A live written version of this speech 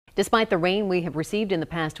Despite the rain we have received in the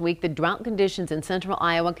past week, the drought conditions in central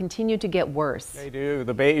Iowa continue to get worse. They do.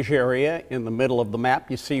 The beige area in the middle of the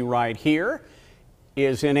map you see right here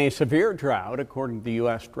is in a severe drought, according to the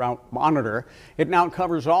U.S. Drought Monitor. It now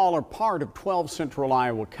covers all or part of 12 central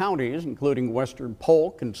Iowa counties, including western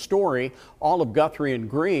Polk and Story, all of Guthrie and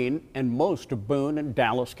Greene, and most of Boone and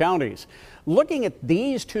Dallas counties. Looking at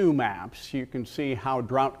these two maps, you can see how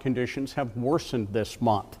drought conditions have worsened this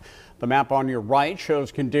month. The map on your right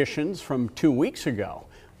shows conditions from 2 weeks ago,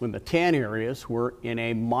 when the 10 areas were in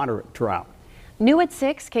a moderate drought. New at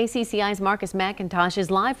 6, KCCI's Marcus McIntosh is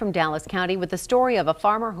live from Dallas County with the story of a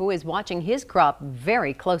farmer who is watching his crop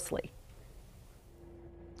very closely.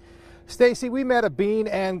 Stacy, we met a bean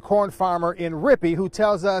and corn farmer in Rippey who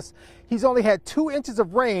tells us he's only had 2 inches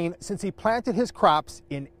of rain since he planted his crops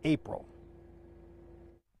in April.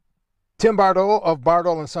 Tim Bardole of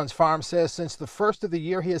Bardole & Sons Farm says since the first of the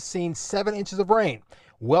year he has seen 7 inches of rain,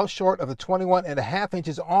 well short of the 21.5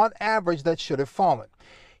 inches on average that should have fallen.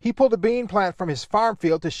 He pulled a bean plant from his farm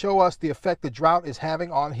field to show us the effect the drought is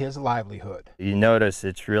having on his livelihood. You notice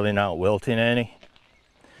it's really not wilting any,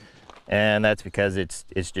 and that's because it's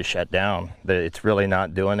just shut down. It's really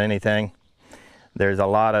not doing anything. There's a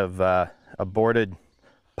lot of aborted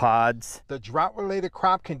pods. The drought-related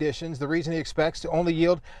crop conditions, the reason he expects to only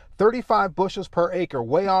yield 35 bushels per acre,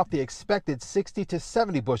 way off the expected 60 to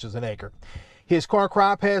 70 bushels an acre. His corn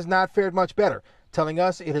crop has not fared much better, telling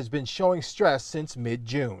us it has been showing stress since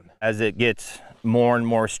mid-June. As it gets more and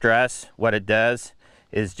more stress, what it does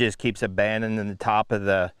is just keeps abandoning the top of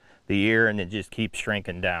the ear, and it just keeps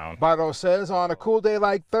shrinking down. Bardo says on a cool day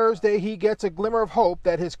like Thursday, he gets a glimmer of hope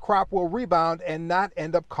that his crop will rebound and not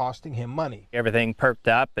end up costing him money. Everything perked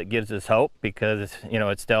up. It gives us hope because, you know,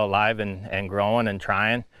 it's still alive and growing and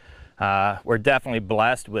trying. We're definitely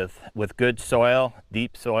blessed with good soil,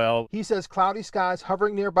 deep soil. He says cloudy skies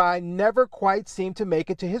hovering nearby never quite seem to make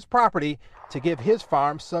it to his property to give his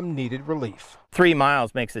farm some needed relief. 3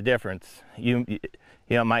 miles makes a difference. You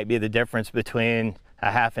know, might be the difference between a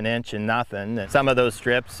half an inch and nothing. And some of those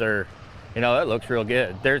strips are, you know, that looks real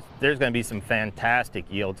good. There's going to be some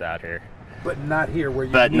fantastic yields out here. But not here where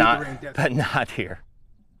you but need not, the rain desert. But not here.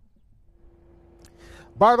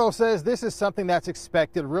 Bardo says this is something that's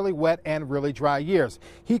expected really wet and really dry years.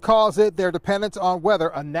 He calls it their dependence on weather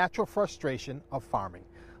a natural frustration of farming.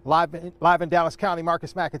 Live in Dallas County,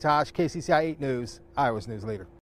 Marcus McIntosh, KCCI 8 News, Iowa's news leader.